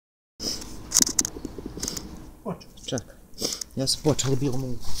Čekaj. Ja sam počeli bilo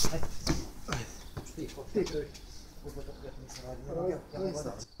mu...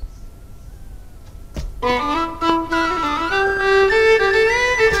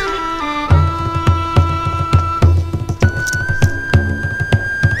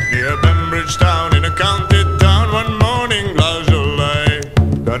 Near Bembridge town, in a county town, one morning, blah July,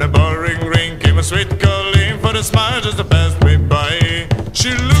 got a boring ring, came a sweet Colleen for the smile just to pass me by. She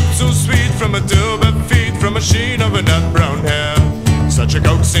looked so sweet from her to her feet, from a sheen of her nut brown hair. Such a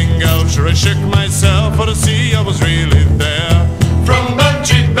coaxing girl, sure I shook myself for to see I was really there. From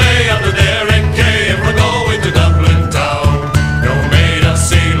Buncheat Bay up to Derrick Quay, and we're going to Dublin town. No made a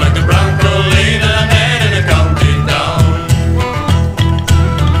scene like the brown Colleen that I met in a county town.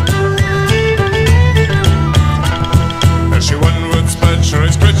 As she onward sped, sure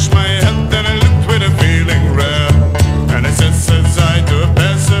I scratched my head, then I looked with a feeling rare. And I says I to a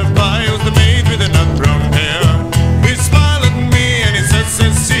passerby who's the maid with the nut brown hair. He smiled at me and he says,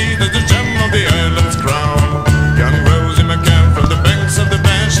 see, that's the gem of the island's crown. Young Rosie McCann from the banks of the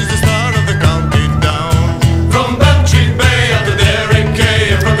Bann, she's the star of the county town. From Buncheat Bay up to Derrick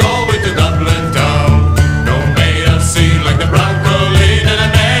Quay, and from Galway to Dublin town. No made a scene like the brown Colleen that I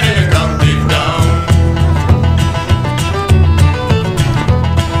met in a county town.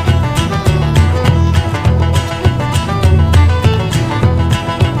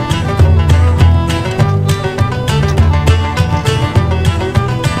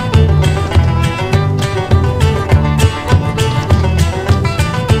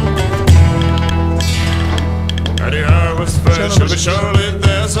 She'll be surely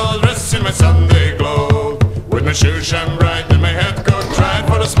there, so I'll dress in my Sunday glow, with my shoes shine bright and my hat coat tried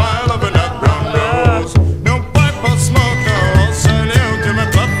for the smile of a nut brown rose. No pipe or smoke, no all salute, till my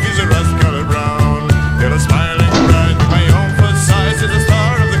puff is a rust-colored brown. Till a smiling bride with my own first size is the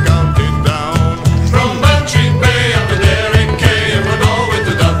star of the county town. From Buncheat Bay up to Derrick Quay, and we're going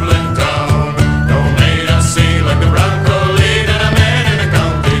to Dublin town. No made a scene like the brown Colleen that I met in a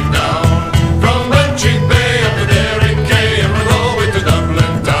county town. From Buncheat Bay up to Derrick Quay, and we're going to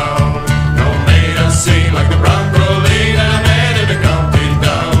Dublin town. No made a scene like the brown Colleen that I met in a county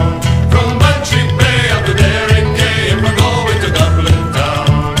town. From Buncheat Bay up to Derrick Quay, and we're going to Dublin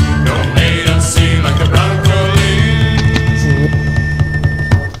town. No made a scene like the brown Colleen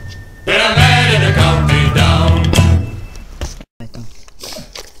that I met in a county town.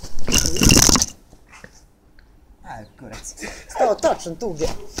 Aj, kurac. Stao tačno tu gdje...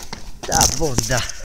 Da, Bog da.